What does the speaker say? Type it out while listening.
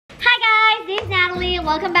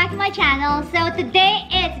welcome back to my channel. So today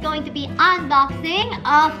it's going to be unboxing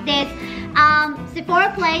of this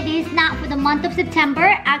Sephora Play. This is not for the month of September.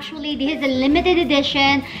 Actually, this is a limited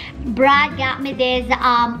edition. Brad got me this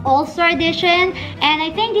All-Star edition, and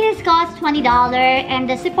I think this costs $20, and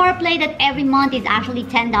the Sephora Play that every month is actually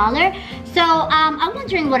 $10. So I'm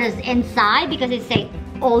wondering what is inside because it's a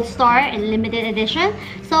All-Star and limited edition.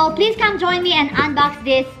 So please come join me and unbox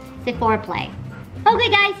this Sephora Play.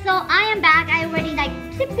 Okay guys, so I am back. I already like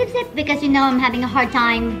sip because you know I'm having a hard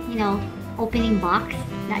time, you know, opening box.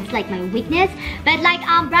 That's like my weakness. But like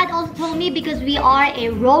Brad also told me, because we are a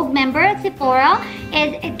Rogue member at Sephora,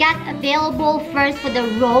 it got available first for the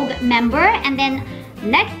Rogue member, and then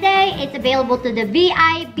next day it's available to the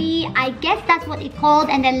VIP. I guess that's what it's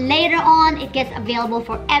called, and then later on it gets available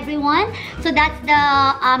for everyone. So that's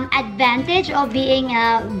the advantage of being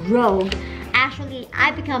a Rogue. Actually,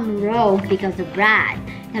 I become Rogue because of Brad.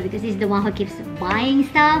 No, because he's the one who keeps buying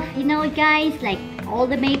stuff, you know guys, like all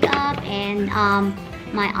the makeup. And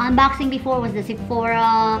my unboxing before was the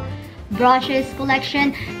Sephora brushes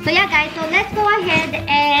collection. So yeah guys, so let's go ahead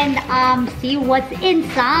and see what's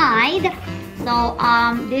inside. So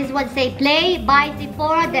this is what say Play by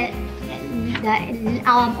Sephora, the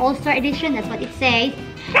All-Star edition. That's what it says.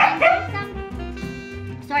 And there's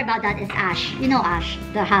some, sorry about that, it's Ash, you know Ash,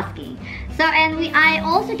 the husky. So and I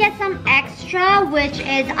also get some extra, which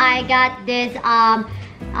is I got this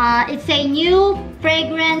it's a new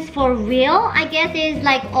fragrance for real. I guess it's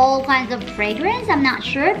like all kinds of fragrance, I'm not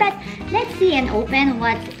sure, but let's see and open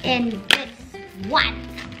what's in this one.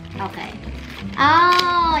 Okay.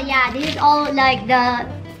 Oh yeah, this is all like the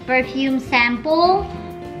perfume sample.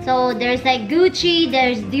 So there's like Gucci,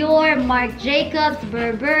 there's Dior, Marc Jacobs,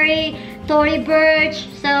 Burberry, Tory Burch.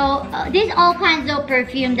 So these all kinds of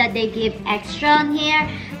perfume that they give extra on here.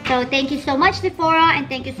 So thank you so much Sephora, and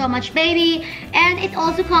thank you so much baby. And it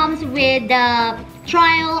also comes with the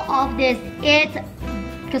trial of this It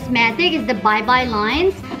cosmetic. Is the Bye Bye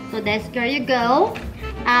lines. So there you go.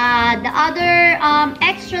 The other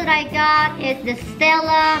extra that I got is the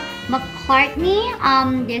Stella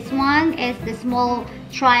McCartney. This one is the small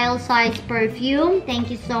trial size perfume. Thank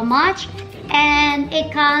you so much. And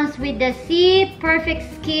it comes with the C Perfect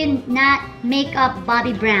Skin Matte Makeup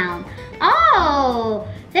Bobbi Brown. Oh,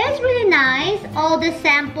 that's really nice. All the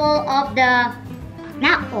sample of the,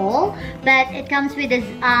 not all, but it comes with this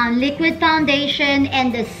liquid foundation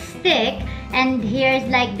and the stick. And here's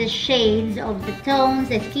like the shades of the tones,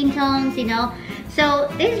 the skin tones, you know. So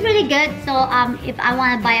this is really good. So if I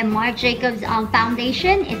want to buy a Marc Jacobs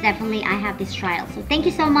foundation, it's definitely, I have this trial. So thank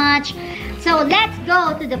you so much. So let's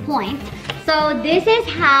go to the point. So this is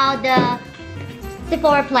how the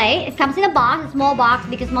Sephora Play, it comes in a box, a small box,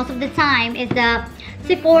 because most of the time is the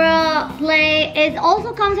Sephora Play, it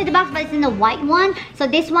also comes in the box, but it's in the white one. So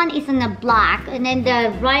this one is in the black, and then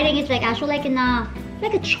the writing is like actually like in a,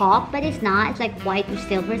 like a chalk, but it's not. It's like white or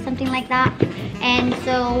silver, something like that. And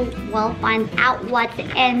so we'll find out what's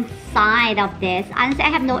inside of this. Honestly, I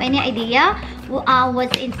have no any idea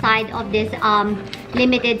what's inside of this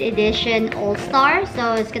limited edition All-Star.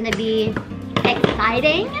 So it's gonna be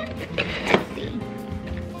exciting. Let's see.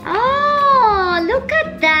 Oh, look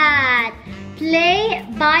at that! Play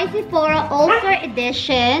by Sephora All-Star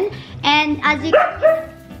edition. And as you can,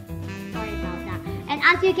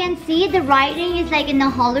 as you can see, the writing is like in a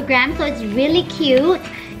hologram, so it's really cute.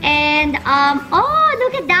 And oh,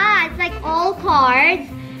 look at that! It's like all cards,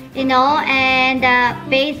 you know, and the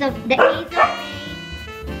base of the Ace of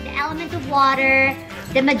Spades, the Element of Water,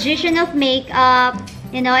 the Magician of Makeup,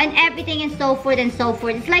 you know, and everything and so forth and so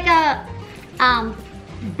forth. It's like a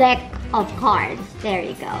deck of cards. There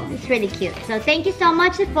you go. It's really cute. So thank you so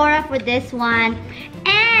much Sephora for this one.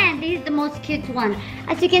 And this is the most cute one.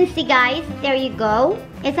 As you can see guys, there you go.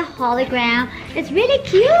 It's a hologram. It's really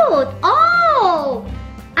cute. Oh!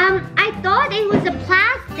 I thought it was a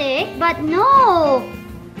plastic, but no.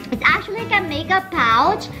 It's actually like a makeup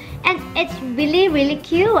pouch, and it's really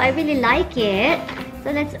cute. I really like it.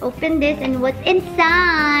 So let's open this and what's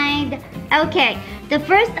inside. Okay, the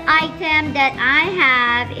first item that I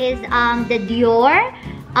have is the Dior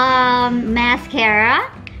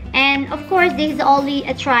mascara. And of course, this is only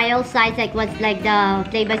a trial size, like what's like the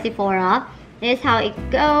Play by Sephora. This is how it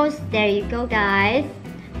goes. There you go, guys.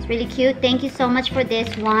 It's really cute. Thank you so much for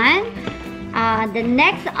this one. The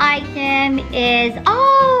next item is,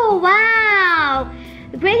 oh wow!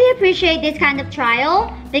 Greatly appreciate this kind of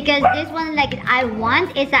trial, because this one, like I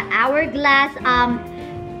want, is an hourglass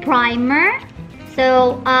primer.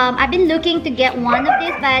 So I've been looking to get one of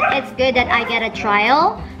these, but it's good that I get a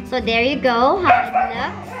trial. So there you go, how it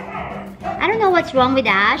looks. I don't know what's wrong with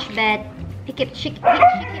Ash, but she keeps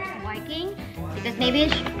barking because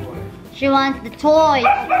maybe she wants the toy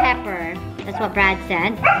of Pepper. That's what Brad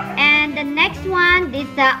said. And the next one is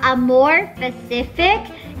the Amore Pacific.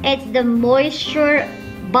 It's the Moisture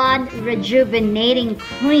Bond Rejuvenating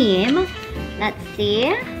Cream. Let's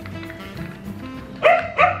see.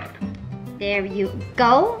 There you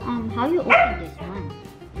go. How you open this one?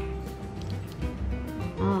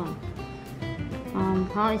 Oh.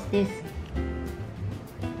 How is this?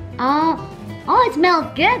 Oh, it smells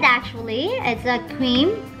good actually. It's a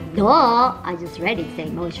cream. Duh, I just read it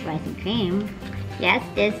saying moisturizing cream. Yes,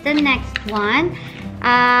 this is the next one.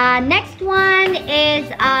 Next one is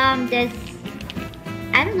this,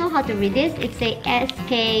 I don't know how to read this. It's a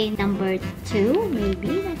SK number 2,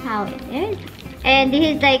 maybe that's how it is. And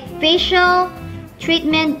this is like facial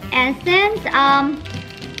treatment essence.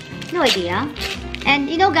 No idea.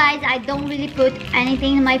 And you know guys, I don't really put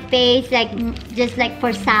anything in my face, like just like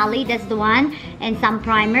for Sally, that's the one, and some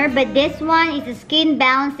primer. But this one is a skin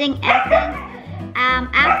balancing essence.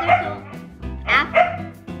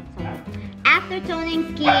 After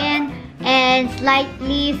toning skin and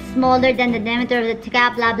slightly smaller than the diameter of the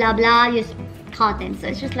cap, blah blah blah. Use cotton, so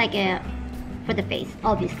it's just like a for the face,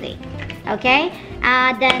 obviously. Okay.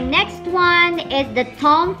 The next one is the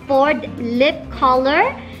Tom Ford lip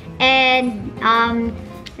color. And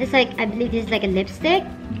it's like, I believe this is like a lipstick,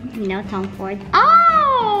 you know, Tom Ford.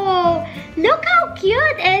 Oh, look how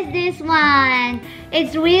cute is this one.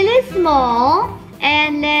 It's really small.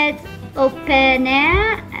 And let's open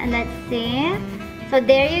it and let's see. So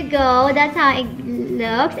there you go, that's how it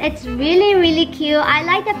looks. It's really, really cute. I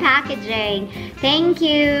like the packaging. Thank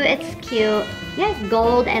you, it's cute. Yes,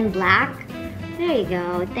 gold and black. There you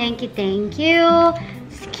go, thank you, thank you.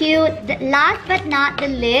 Cute. Last but not the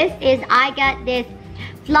least is I got this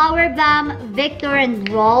Flower Bomb Victor and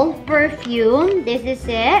Roll perfume. This is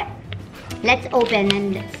it. Let's open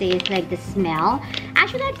and let's see. It's like the smell.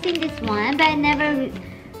 Actually, I've seen this one, but I never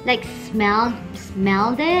like smelled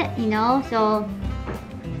it, you know. So,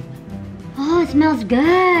 oh, it smells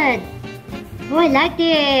good. Oh, I like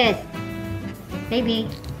this. Baby,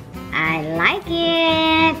 I like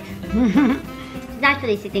it. It's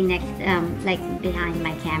actually sitting next, like behind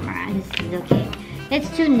my camera. This is okay. It's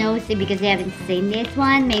too nosy because they haven't seen this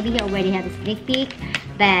one. Maybe he already had a sneak peek,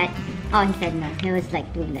 but oh, he said no. He was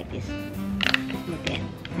like doing like this. Look at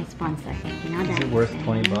my sponsor. You know that. Is it worth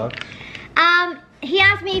 20 bucks? He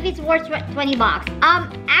asked me if it's worth 20 bucks.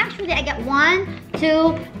 Actually, I got 1,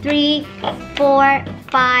 2, 3, 4,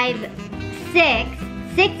 5,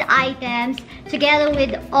 6 items together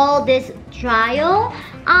with all this trial.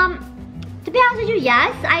 To be honest with you,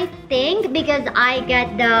 yes, I think because I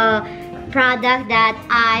got the product that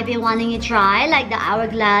I've been wanting to try, like the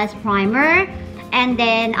Hourglass primer, and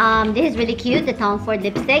then this is really cute. The Tom Ford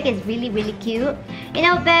lipstick is really, really cute, you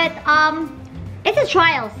know. But it's a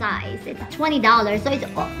trial size. It's $20, so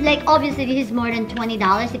it's like obviously this is more than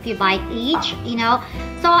 $20 if you buy each, you know.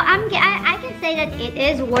 So I can say that it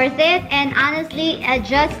is worth it. And honestly,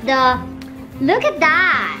 just the look at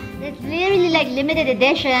that. It's literally like limited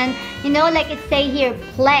edition, you know, like it say here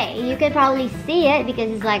play. You can probably see it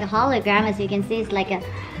because it's like a hologram. As you can see, it's like a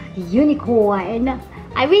unicorn.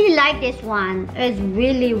 I really like this one. It's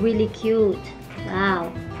really, really cute.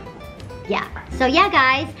 Wow. Yeah. So yeah,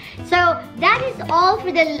 guys. So that is all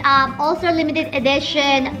for the also limited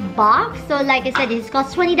edition box. So like I said, this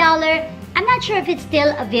costs $20. I'm not sure if it's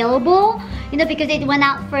still available, you know, because it went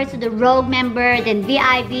out first to the Rogue member, then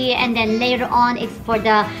VIP, and then later on it's for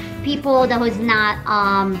the people that was not,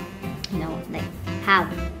 you know, like have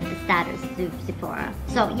the status to Sephora.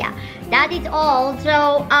 So yeah, that is all.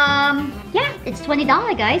 So yeah, it's $20,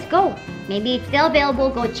 guys. Go. Maybe it's still available.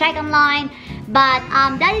 Go check online. But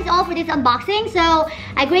that is all for this unboxing. So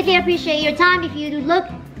I greatly appreciate your time. If you do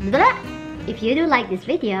like this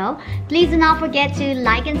video, please do not forget to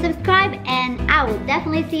like and subscribe, and I will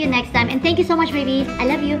definitely see you next time. And thank you so much, babies. I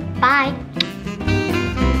love you. Bye.